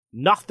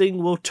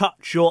Nothing will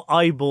touch your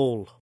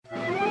eyeball.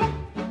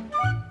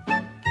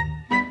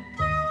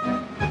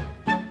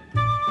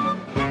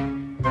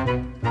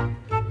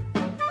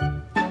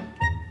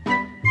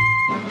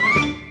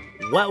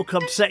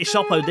 Welcome to Seti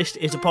Sopo. This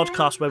is a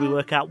podcast where we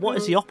work out what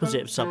is the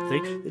opposite of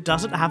something that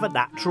doesn't have a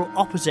natural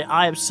opposite.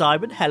 I am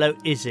Simon. Hello,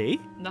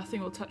 Izzy. Nothing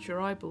will touch your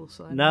eyeball,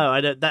 Simon. No,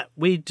 I don't. That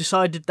we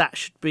decided that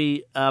should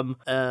be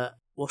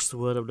what's the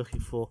word I'm looking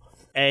for?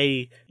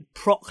 A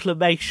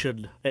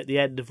proclamation at the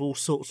end of all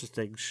sorts of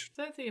things.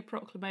 I don't think a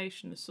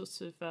proclamation is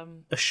sort of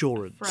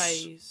assurance a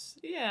phrase.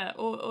 Yeah,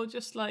 or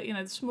just like,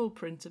 the small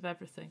print of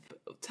everything.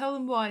 But tell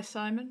them why,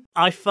 Simon.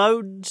 I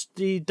phoned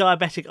the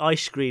diabetic eye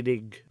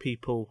screening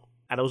people,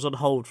 and I was on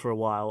hold for a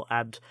while,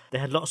 and they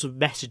had lots of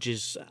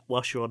messages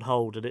whilst you're on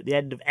hold, and at the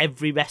end of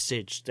every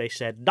message they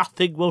said,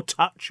 nothing will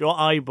touch your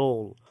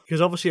eyeball.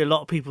 Because obviously a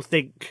lot of people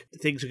think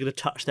things are going to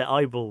touch their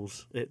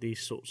eyeballs at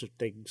these sorts of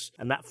things,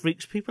 and that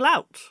freaks people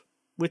out,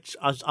 which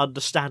is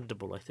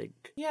understandable, I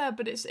think. Yeah,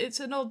 but it's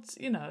an odd,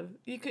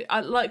 you could,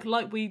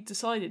 like we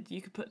decided,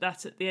 you could put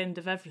that at the end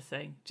of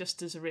everything,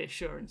 just as a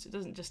reassurance. It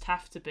doesn't just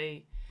have to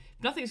be,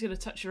 nothing's going to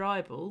touch your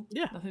eyeball.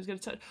 Yeah. Nothing's going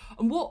to touch.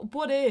 And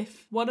what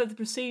if one of the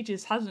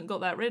procedures hasn't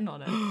got that written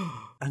on it?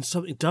 And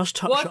something does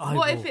touch your eyeball.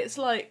 What if it's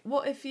like,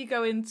 what if you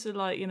go into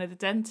the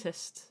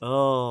dentist?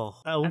 Oh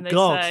and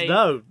God, say,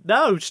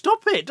 no,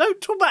 stop it.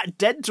 Don't talk about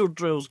dental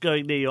drills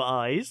going near your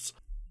eyes.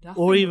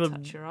 Nothing will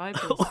touch your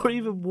eyeballs. Or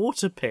even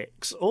water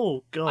picks.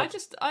 Oh God.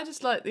 I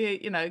just like the,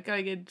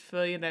 going in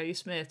for, your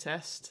smear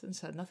test and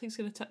said nothing's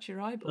going to touch your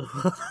eyeball.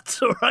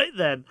 That's all right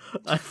then.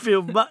 I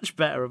feel much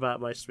better about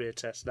my smear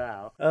test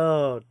now.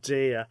 Oh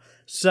dear.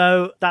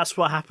 So that's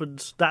what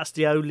happened. That's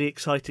the only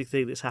exciting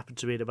thing that's happened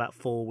to me in about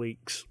 4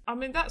 weeks. I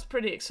mean, that's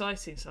pretty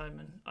exciting,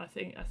 Simon. I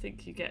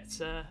think you get.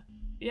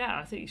 Yeah,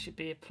 I think you should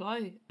be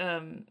applied. I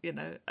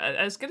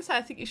was going to say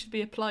I think you should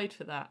be applied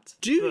for that.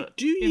 Do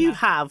you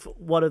have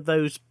one of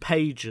those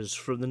pagers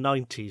from the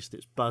 90s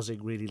that's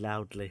buzzing really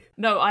loudly?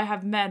 No, I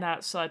have men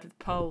outside with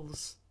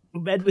poles.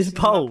 Men with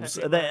poles?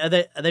 Are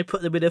they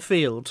put them in a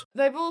field?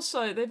 They've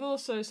also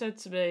said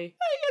to me,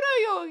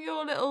 hey,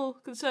 your little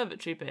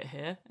conservatory bit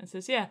here, and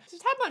says, yeah. Says,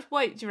 how much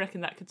weight do you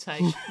reckon that could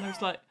take? And I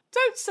was like,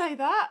 don't say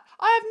that.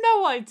 I have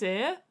no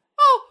idea.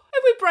 Oh,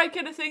 if we break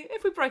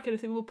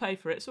anything, we'll pay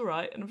for it. It's all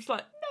right. And I was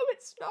like, no,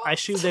 it's not. I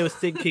assume they were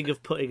thinking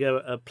of putting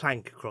a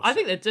plank across I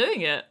think they're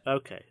doing it.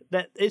 Okay.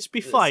 It's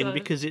be fine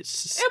because it's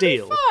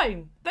steel. It'll be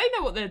fine. They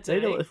know what they're doing.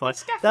 They know what they're fine.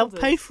 They'll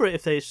pay for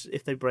it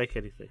if they break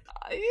anything.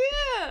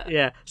 Yeah.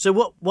 Yeah.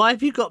 So why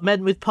have you got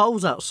men with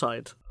poles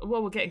outside?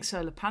 Well, we're getting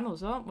solar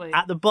panels, aren't we?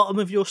 At the bottom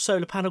of your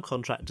solar panel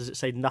contract, does it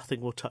say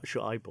nothing will touch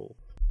your eyeball?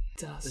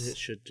 Does. It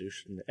should do,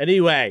 shouldn't it?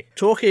 Anyway,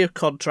 talking of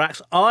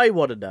contracts, I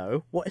want to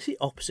know, what is the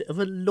opposite of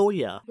a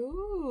lawyer?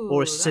 Ooh,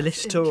 or a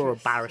solicitor or a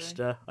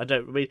barrister?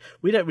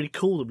 We don't really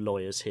call them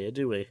lawyers here,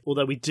 do we?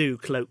 Although we do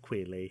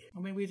colloquially. I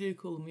mean, we do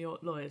call them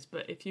lawyers,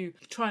 but if you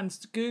try and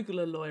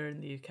Google a lawyer in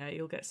the UK,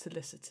 you'll get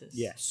solicitors.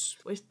 Yes.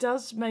 Which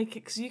does make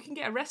it, because you can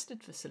get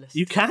arrested for soliciting.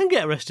 You can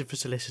get arrested for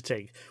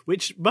soliciting,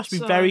 which must be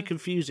very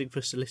confusing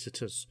for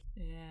solicitors.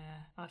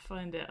 Yeah, I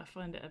find it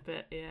a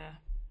bit,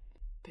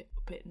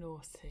 bit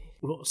naughty.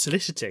 What,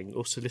 soliciting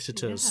or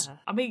solicitors? Yeah.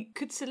 I mean,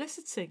 could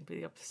soliciting be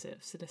the opposite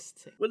of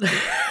soliciting?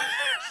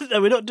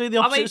 No, we're not doing the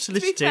opposite of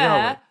soliciting, to be fair,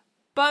 are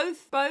we?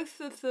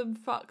 Both of them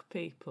fuck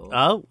people.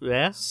 Oh,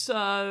 yeah.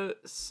 So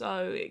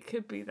it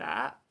could be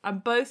that.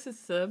 And both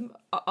of them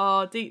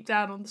are deep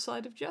down on the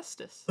side of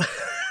justice.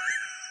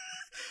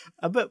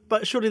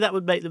 But surely that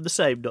would make them the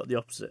same, not the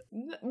opposite.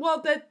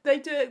 Well,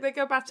 they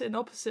go about it in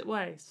opposite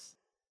ways.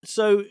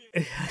 So...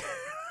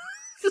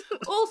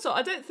 Also,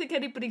 I don't think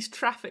anybody's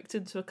trafficked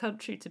into a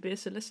country to be a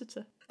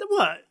solicitor.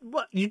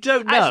 What? You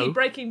don't know? Actually,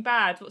 Breaking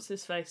Bad, what's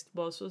his face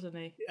wasn't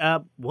he?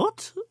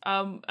 What?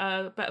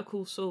 Better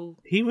Call Saul.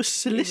 He was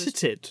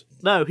solicited.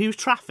 No, he was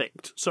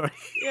trafficked. Sorry.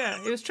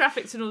 Yeah, he was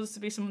trafficked in order to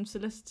be someone's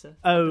solicitor.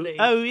 Oh,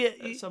 yeah.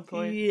 At some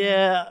point.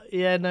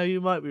 Yeah, no, you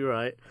might be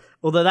right.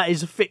 Although that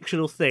is a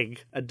fictional thing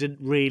and didn't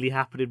really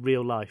happen in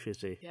real life,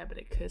 is he? Yeah, but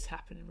it could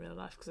happen in real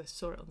life because I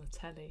saw it on the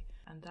telly,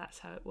 and that's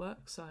how it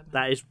works, Simon.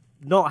 That is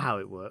not how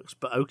it works,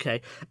 but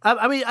okay.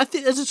 I mean, I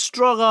think there's a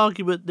strong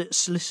argument that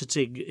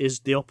soliciting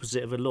is the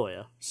opposite of a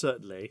lawyer,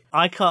 certainly.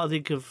 I can't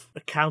think of a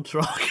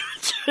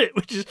counter-argument to it,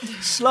 which is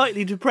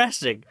slightly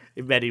depressing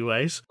in many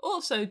ways.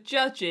 Also,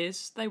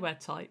 judges, they wear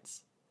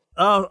tights.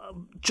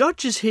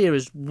 Judges here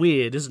is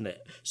weird, isn't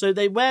it? So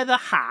they wear the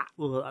hat.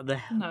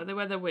 No, they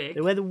wear the wig.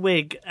 They wear the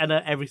wig and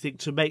everything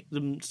to make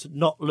them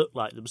not look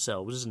like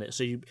themselves, isn't it?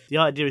 So the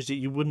idea is that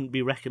you wouldn't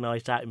be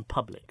recognised out in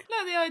public.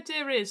 No, the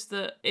idea is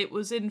that it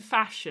was in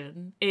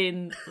fashion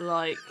in,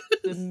 the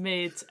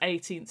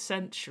mid-18th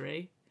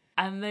century,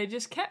 and they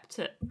just kept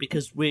it.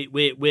 Because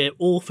we're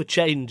all for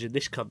change in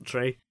this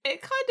country.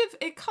 It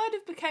kind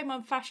of became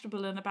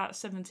unfashionable in about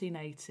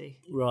 1780.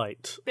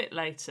 Right. A bit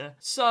later.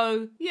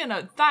 So,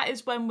 that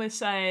is when we're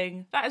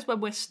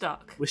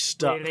stuck. We're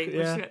stuck, really.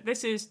 yeah.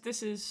 This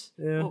is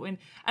what we...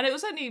 And it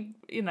was only,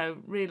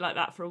 really like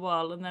that for a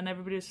while, and then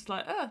everybody was just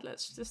like,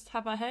 let's just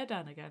have our hair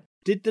down again.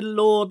 Did the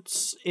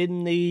Lords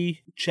in the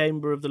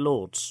Chamber of the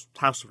Lords,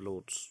 House of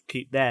Lords,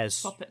 keep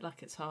theirs? Pop it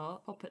like it's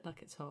hot. Pop it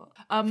like it's hot.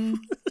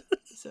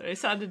 Sorry, it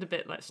sounded a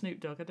bit like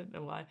Snoop Dogg. I don't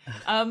know why.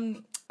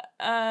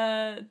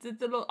 Did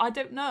the Lord? I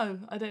don't know.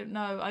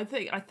 I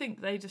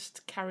think they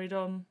just carried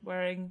on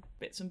wearing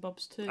bits and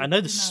bobs too. I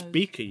know the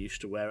Speaker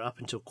used to wear it up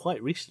until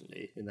quite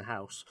recently in the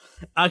House.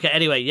 Okay,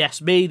 anyway,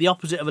 yes, me, the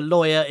opposite of a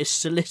lawyer, is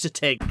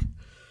soliciting.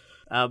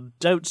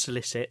 Don't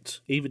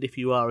solicit, even if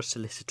you are a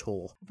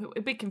solicitor. But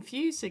it'd be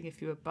confusing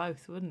if you were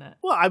both, wouldn't it?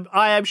 Well,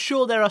 I am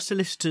sure there are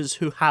solicitors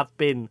who have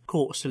been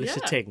caught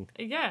soliciting.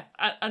 Yeah.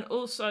 And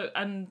also,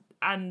 and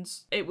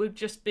it would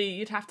just be,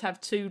 you'd have to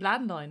have 2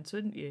 landlines,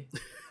 wouldn't you?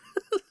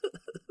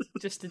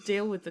 Just to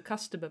deal with the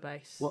customer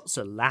base. What's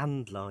a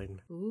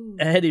landline? Ooh.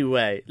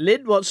 Anyway,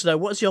 Lynn wants to know,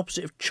 what's the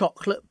opposite of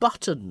chocolate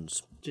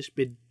buttons? Just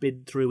been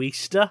through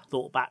Easter,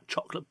 thought about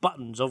chocolate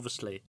buttons,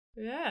 obviously.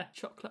 Yeah,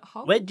 chocolate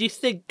hole. When do you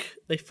think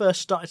they first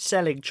started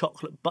selling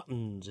chocolate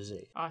buttons, is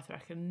it? I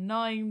reckon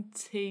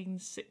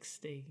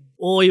 1916.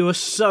 Oh, you were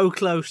so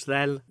close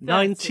then.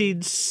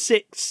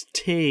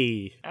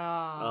 1960.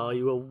 Oh,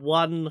 you were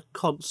one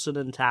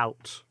consonant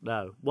out.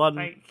 No, one.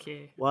 Thank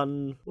you.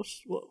 One. What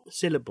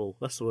syllable?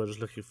 That's the word I was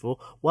looking for.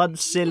 One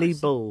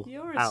syllable.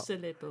 You're a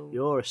syllable.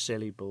 You're a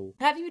syllable.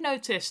 Have you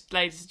noticed,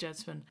 ladies and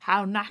gentlemen,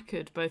 how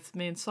knackered both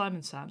me and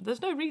Simon sound?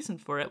 There's no reason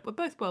for it. We're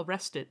both well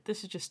rested.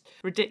 This is just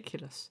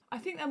ridiculous. I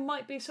think there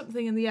might be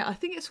something in the air. I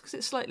think it's because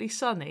it's slightly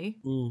sunny.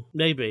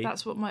 Maybe.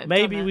 That's what might have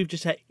Maybe done it. we've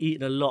just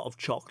eaten a lot of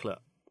chocolate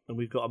and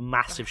we've got a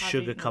massive I have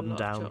sugar eaten a come lot of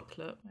down.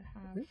 chocolate. I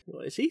have.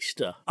 Well, it's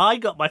Easter. I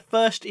got my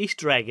first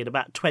Easter egg in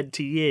about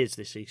 20 years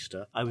this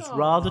Easter. I was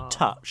rather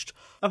touched.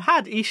 I've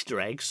had Easter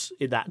eggs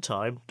in that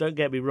time, don't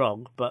get me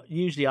wrong, but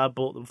usually I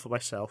bought them for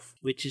myself,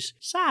 which is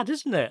sad,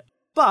 isn't it?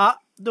 But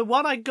the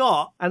one I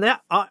got, and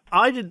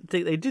I didn't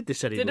think they did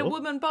this anymore. Did a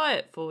woman buy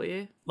it for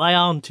you? My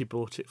auntie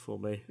bought it for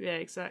me. Yeah,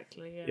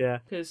 exactly. Yeah.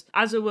 Because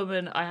as a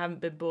woman, I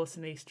haven't been bought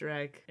an Easter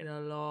egg in a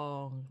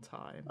long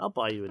time. I'll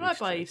buy you an But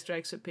Easter I buy egg. Easter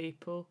eggs for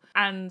people,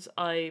 and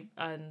I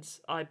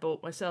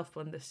bought myself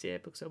one this year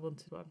because I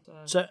wanted one.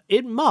 So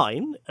in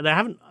mine, and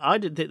I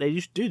didn't think they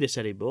used to do this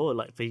anymore,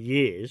 like for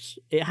years,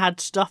 it had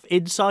stuff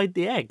inside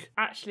the egg.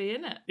 Actually,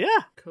 in it. Yeah.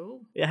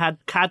 Cool. It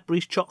had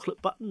Cadbury's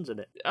chocolate buttons in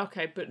it.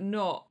 Okay, but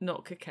not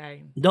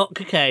cocaine. Not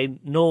cocaine,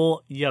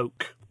 nor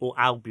yolk or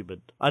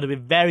albumin. I'd have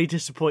been very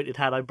disappointed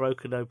had I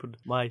broken open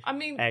my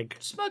egg.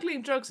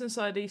 Smuggling drugs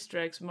inside Easter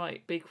eggs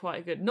might be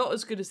quite good. Not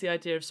as good as the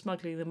idea of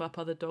smuggling them up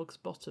other dogs'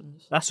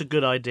 bottoms. That's a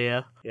good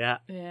idea, yeah.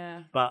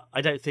 Yeah. But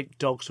I don't think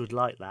dogs would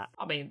like that.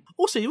 I mean...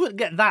 Also, you wouldn't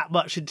get that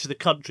much into the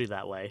country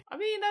that way. I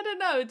mean, I don't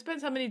know. It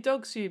depends how many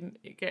dogs you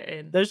get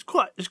in. There's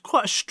quite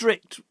a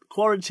strict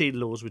quarantine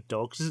laws with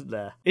dogs, isn't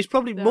there? It's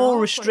probably more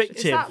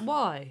restrictive. Is that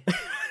why?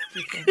 Do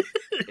you think?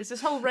 Is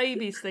this whole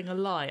rabies thing a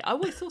lie? I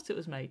always thought it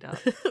was made up.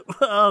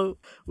 Well,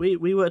 we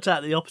worked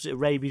out the opposite of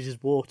rabies is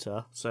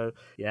water, so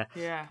yeah.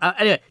 Yeah.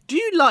 Anyway, do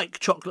you like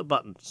chocolate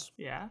buttons?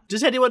 Yeah.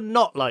 Does anyone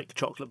not like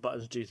chocolate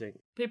buttons, do you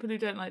think? People who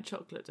don't like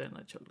chocolate don't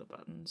like chocolate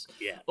buttons.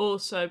 Yeah.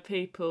 Also,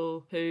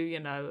 people who,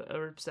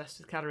 are obsessed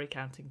with calorie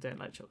counting don't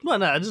like chocolate Well,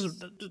 no,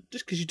 buttons.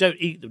 just because you don't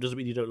eat them doesn't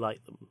mean you don't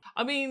like them.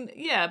 I mean,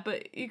 yeah,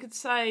 but you could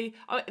say,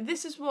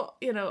 this is what,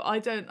 I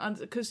don't...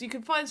 Because you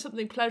can find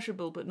something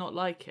pleasurable but not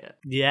like it.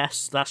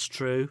 Yes, that's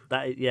true.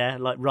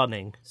 Like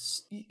running.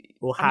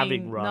 Or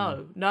having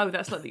run. No,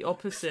 that's like the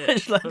opposite.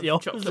 It's like of the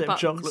opposite of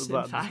chocolate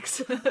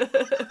buttons. In fact.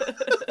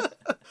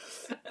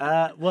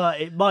 Well,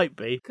 it might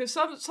be. Because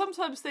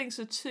sometimes things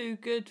are too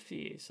good for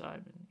you,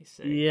 Simon, you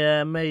see.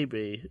 Yeah,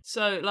 maybe.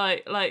 So,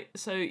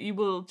 so you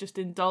will just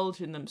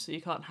indulge in them so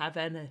you can't have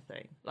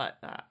anything like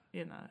that,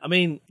 I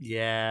mean,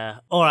 yeah.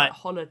 All right. Like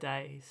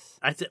holidays.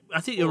 I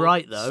think you're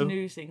right, though.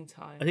 Snoozing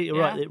time. I think you're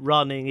right that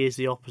running is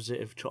the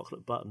opposite of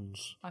chocolate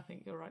buttons. I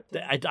think you're right.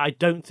 I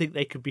don't think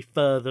they could be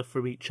further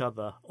from each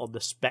other on the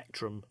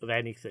spectrum of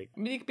anything. I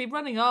mean, you could be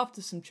running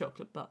after some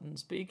chocolate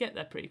buttons, but you get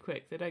there pretty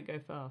quick. They don't go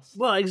fast.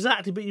 Well,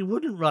 exactly, but you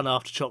wouldn't run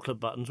after chocolate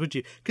buttons, would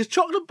you? Because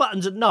chocolate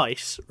buttons are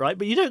nice, right?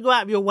 But you don't go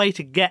out of your way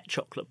to get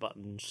chocolate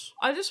buttons.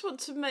 I just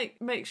want to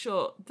make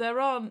sure there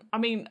aren't... I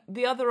mean,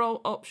 the other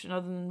option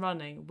other than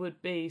running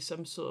would be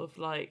some sort of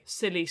like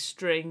silly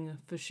string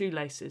for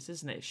shoelaces,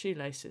 isn't it?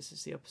 Shoelaces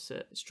is the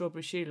opposite.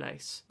 Strawberry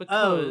shoelace.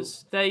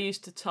 Because they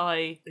used to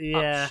tie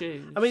up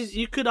shoes. I mean,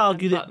 you could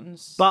argue that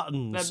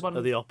buttons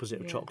are the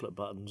opposite of chocolate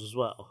buttons as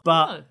well.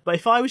 But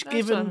if I was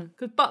given...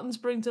 Because buttons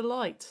bring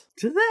delight.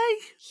 Do they?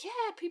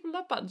 Yeah, people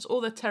love buttons,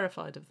 or they're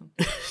terrified of them.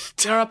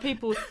 There are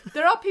people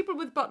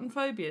with button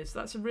phobias.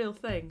 That's a real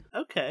thing.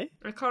 Okay.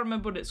 I can't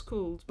remember what it's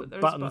called, but there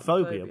is button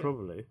phobia, phobia.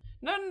 probably.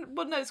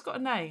 No, it's got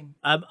a name.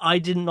 I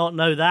did not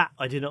know that.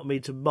 I did not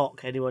mean to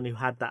mock anyone who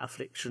had that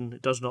affliction.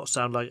 It does not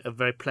sound like a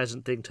very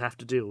pleasant thing to have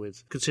to deal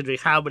with, considering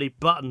how many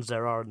buttons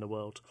there are in the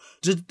world.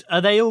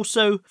 Are they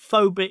also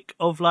phobic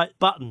of, like,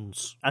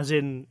 buttons? As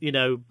in,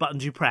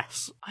 buttons you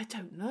press? I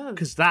don't know.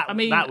 Because that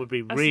would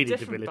be really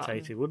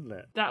debilitating, wouldn't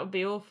it? That would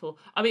be awful.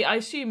 I mean, I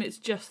assume it's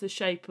just the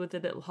shape with the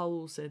little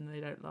holes in they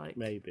don't like.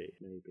 Maybe.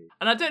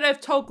 And I don't know if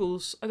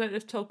toggles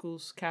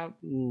count.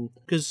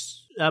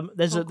 Because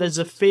there's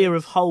a fear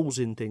of holes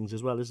in things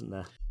as well, isn't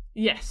there?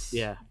 Yes.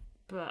 Yeah.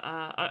 But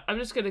I'm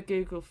just going to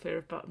Google fear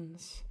of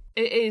buttons.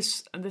 It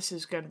is, and this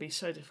is going to be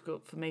so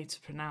difficult for me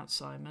to pronounce,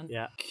 Simon.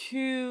 Yeah.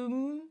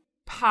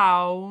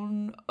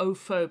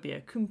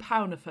 Cumpaunophobia.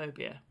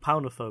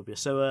 Paunophobia.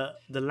 So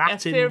the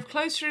Latin... A fear of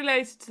closely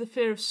related to the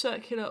fear of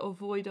circular or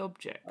void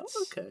objects.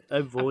 Oh, okay.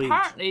 Void.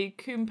 Apparently,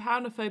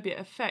 cumpaunophobia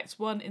affects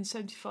 1 in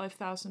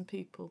 75,000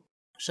 people.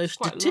 So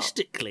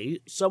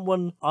statistically,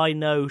 someone I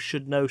know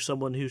should know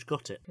someone who's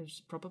got it.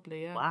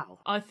 Probably, yeah. Wow.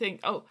 I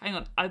think... Oh, hang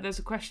on. There's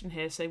a question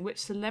here saying, which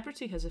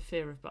celebrity has a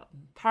fear of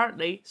buttons?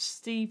 Apparently,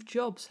 Steve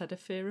Jobs had a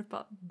fear of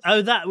buttons.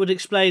 Oh, that would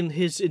explain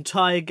his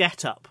entire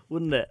get-up,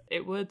 wouldn't it?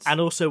 It would. And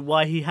also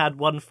why he had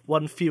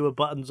one fewer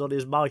buttons on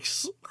his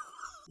mice.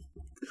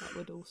 That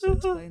would also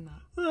explain that.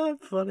 Oh,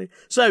 funny.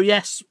 So,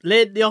 yes,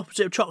 Lynn, the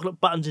opposite of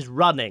chocolate buttons is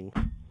running.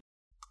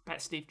 Bet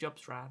Steve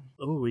Jobs ran.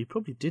 Oh, he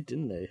probably did,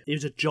 didn't he? He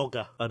was a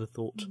jogger, I'd have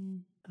thought.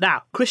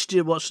 Now,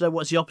 Christian wants to know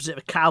what's the opposite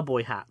of a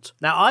cowboy hat.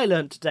 Now, I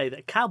learned today that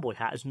a cowboy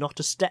hat is not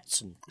a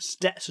Stetson. A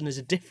Stetson is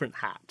a different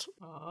hat.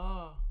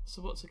 Oh,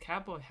 so what's a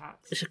cowboy hat?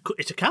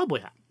 It's a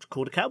cowboy hat. It's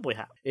called a cowboy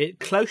hat. It's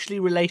closely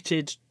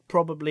related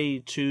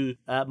probably to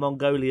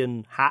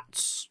Mongolian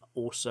hats,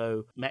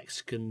 also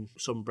Mexican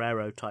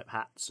sombrero type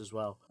hats as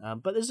well.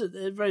 But there's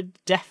a very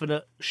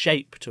definite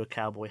shape to a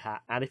cowboy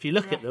hat. And if you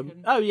look at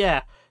them, oh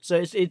yeah, so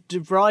it's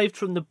derived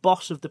from the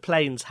boss of the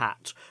plains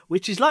hat,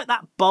 which is like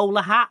that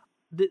bowler hat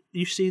that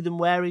you see them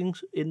wearing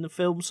in the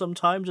film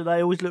sometimes, and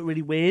they always look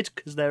really weird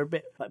because they're a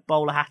bit like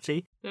bowler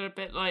hatty. They're a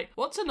bit like,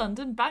 what's a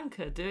London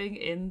banker doing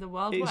in the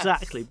Wild West?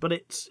 Exactly, but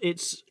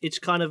it's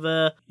kind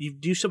of you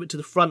do something to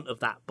the front of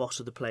that boss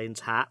of the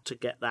plains hat to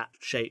get that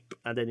shape,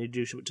 and then you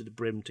do something to the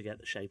brim to get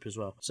the shape as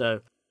well.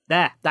 So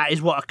that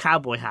is what a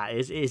cowboy hat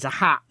is. It is a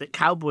hat that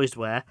cowboys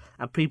wear,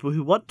 and people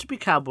who want to be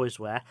cowboys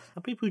wear,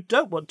 and people who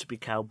don't want to be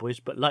cowboys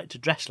but like to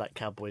dress like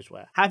cowboys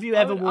wear. Have you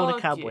ever worn a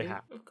cowboy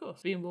hat? Of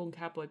course, being worn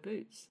cowboy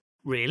boots.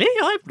 Really?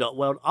 I've not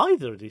worn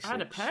either of these things. I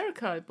had a pair of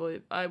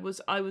cowboy. I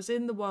was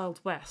in the Wild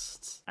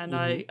West, and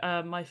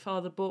my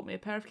father bought me a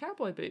pair of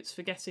cowboy boots,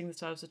 forgetting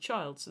that I was a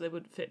child, so they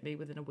wouldn't fit me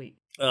within a week.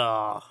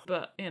 Oh.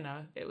 But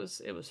it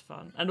was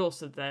fun, and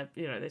also they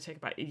take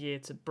about a year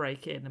to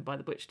break in, and by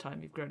which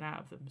time you've grown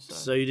out of them.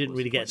 So you didn't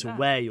really get to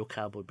wear your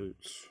cowboy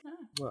boots. No.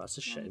 Well, that's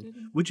a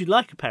shame. Would you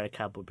like a pair of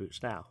cowboy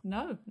boots now?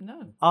 No.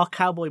 Are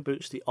cowboy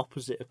boots the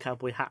opposite of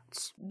cowboy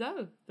hats?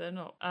 No, they're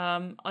not.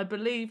 I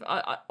believe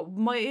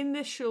my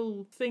initial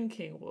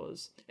thinking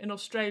was in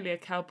Australia,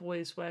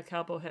 cowboys wear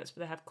cowboy hats,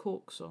 but they have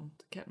corks on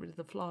to get rid of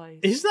the flies.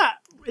 Is that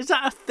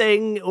a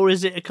thing, or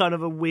is it a kind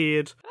of a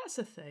weird? That's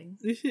a thing.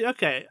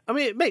 Okay, I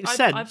mean it makes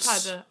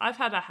sense. I've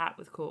had a hat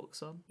with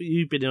corks on.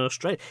 You've been in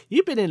Australia.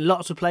 You've been in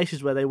lots of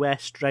places where they wear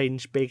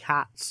strange big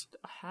hats.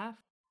 I have.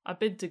 I've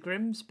been to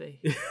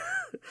Grimsby.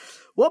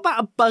 What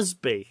about a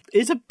busby?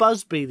 Is a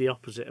busby the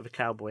opposite of a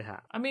cowboy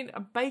hat? I mean, a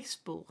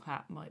baseball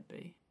hat might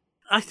be.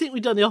 I think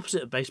we've done the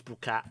opposite of baseball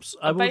caps.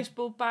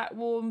 Baseball bat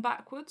worn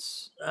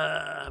backwards?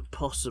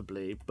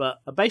 Possibly,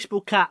 but a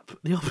baseball cap,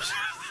 the opposite.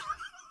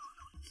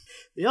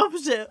 The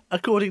opposite,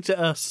 according to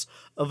us,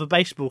 of a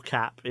baseball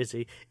cap, is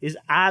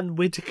Anne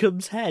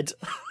Widdecombe's head.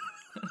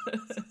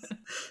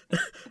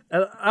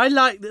 And I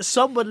like that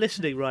someone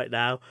listening right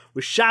now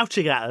was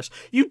shouting at us,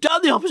 "You've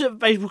done the opposite of a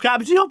baseball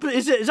cap. It's the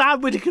opposite. It's Anne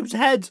Widdecombe's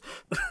head."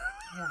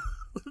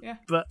 Yeah.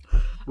 But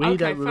we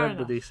don't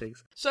remember these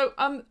things. So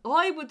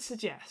I would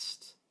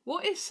suggest,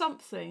 what is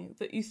something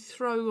that you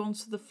throw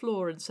onto the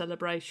floor in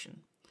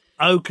celebration?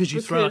 Oh, because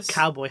you throw a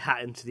cowboy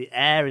hat into the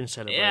air in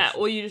celebration. Yeah,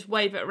 or you just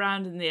wave it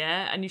around in the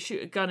air and you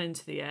shoot a gun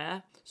into the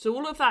air. So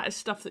all of that is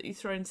stuff that you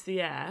throw into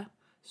the air.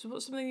 So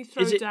what's something you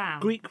throw down?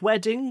 Greek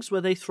weddings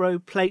where they throw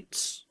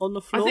plates on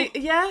the floor? I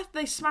think,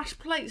 they smash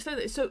plates, don't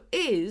they? So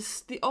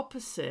is the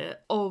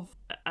opposite of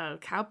a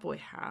cowboy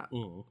hat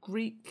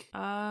Greek,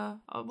 I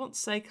want to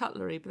say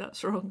cutlery, but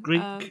that's wrong.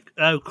 Greek,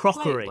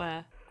 crockery.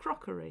 Plateware.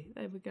 Crockery,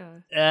 there we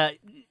go.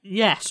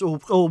 Yes,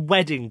 or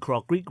wedding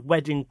Greek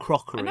wedding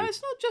crockery. I know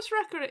it's not just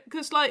crockery,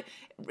 because like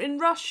in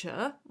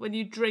Russia, when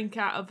you drink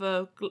out of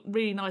a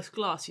really nice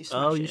glass, you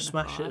smash it. Oh, you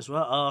smash it as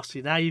well. Oh,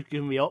 see, now you've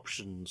given me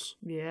options.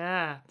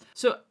 Yeah.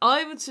 So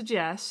I would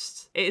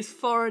suggest it is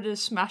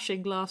foreigners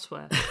smashing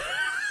glassware.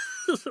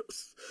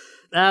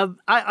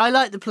 I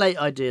like the plate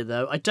idea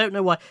though. I don't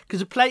know why,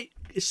 because a plate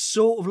is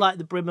sort of like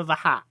the brim of a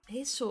hat.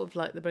 It's sort of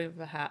like the brim of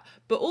a hat.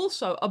 But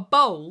also, a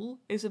bowl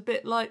is a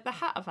bit like the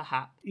hat of a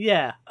hat.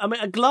 Yeah. I mean,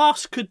 a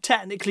glass could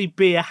technically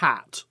be a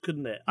hat,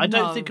 couldn't it? I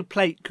don't No. think a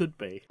plate could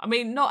be. I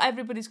mean, not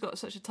everybody's got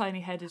such a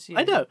tiny head as you.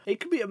 I know. It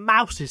could be a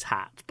mouse's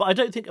hat, but I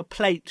don't think a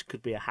plate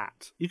could be a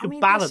hat. You could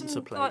There's balance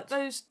some, a plate. like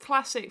those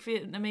classic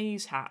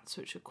Vietnamese hats,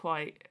 which are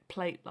quite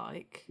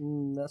plate-like.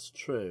 That's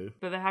true.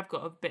 But they have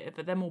got a bit of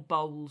it. They're more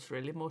bowls,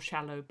 really, more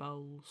shallow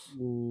bowls.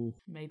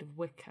 Made of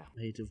wicker.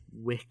 Made of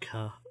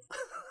wicker.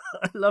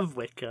 I love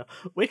wicker.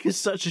 Wicker's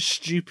such a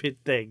stupid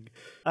thing.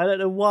 I don't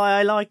know why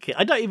I like it.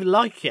 I don't even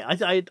like it.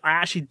 I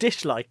actually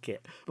dislike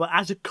it. But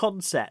as a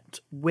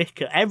concept,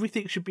 wicker.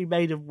 Everything should be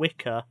made of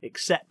wicker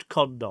except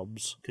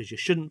condoms. Because you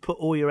shouldn't put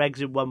all your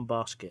eggs in one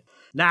basket.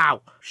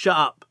 Now, shut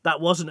up. That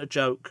wasn't a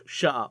joke.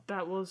 Shut up.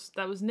 That was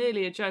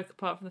nearly a joke,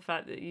 apart from the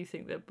fact that you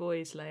think that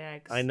boys lay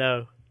eggs. I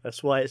know.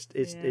 That's why it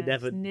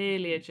never it's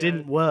nearly a joke.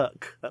 didn't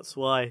work. That's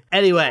why.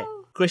 Anyway,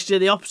 Christian,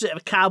 the opposite of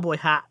a cowboy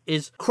hat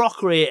is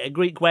crockery at a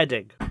Greek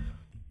wedding.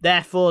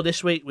 Therefore,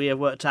 this week we have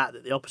worked out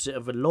that the opposite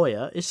of a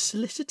lawyer is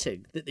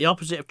soliciting, that the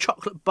opposite of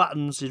chocolate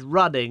buttons is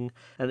running,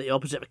 and that the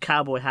opposite of a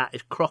cowboy hat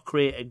is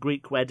crockery at a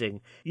Greek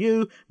wedding.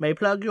 You may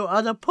plug your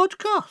other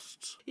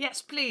podcasts.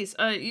 Yes, please.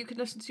 You can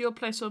listen to Your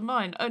Place or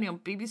Mine only on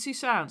BBC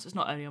Sounds. It's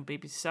not only on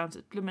BBC Sounds,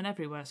 it's blooming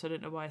everywhere, so I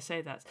don't know why I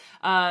say that.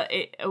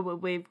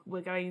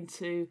 We're going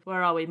to,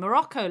 where are we?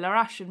 Morocco,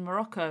 Larache in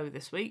Morocco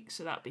this week,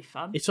 so that'll be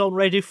fun. It's on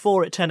Radio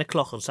 4 at 10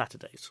 o'clock on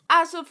Saturdays.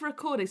 As of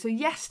recording, so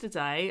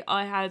yesterday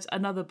I had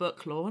another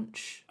book launch.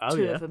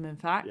 Two of them, in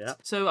fact. Yeah.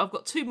 So I've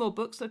got two more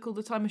books. They're called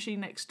The Time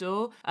Machine Next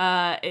Door.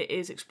 It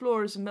is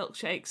Explorers and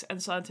Milkshakes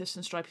and Scientists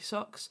and Stripy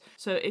Socks.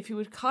 So if you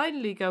would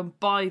kindly go and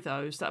buy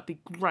those, that'd be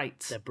great.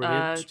 They're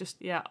brilliant.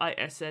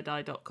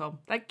 ISZI.com.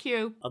 Thank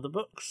you. Other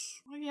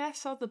books? Well,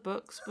 yes, other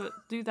books, but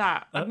do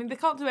that. I mean, they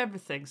can't do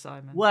everything,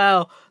 Simon.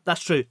 Well,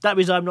 that's true. That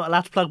means I'm not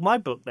allowed to plug my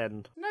book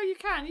then. No, you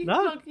can. You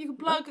No. can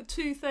plug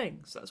two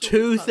things. That's what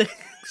Two you plug. things?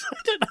 I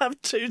don't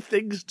have two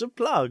things to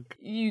plug.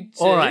 You do.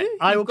 All right,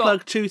 I will You've got-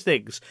 plug two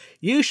things.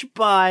 You should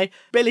buy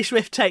Billy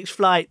Swift Takes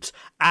Flight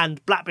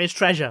and Blackbeard's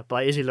Treasure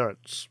by Izzy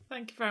Lawrence.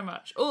 Thank you very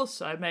much.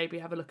 Also, maybe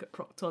have a look at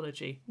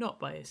Proctology, not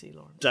by Izzy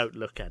Lawrence. Don't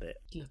look at it.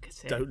 Look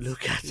at it. Don't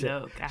look at it.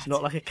 Look at It's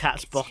not it. like a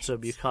cat's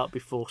bottom. You can't be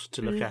forced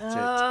to look at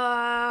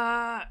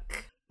Look.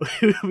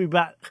 it. We'll be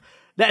back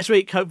next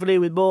week, hopefully,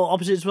 with more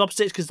opposites,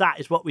 because that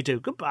is what we do.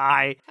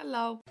 Goodbye.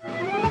 Hello.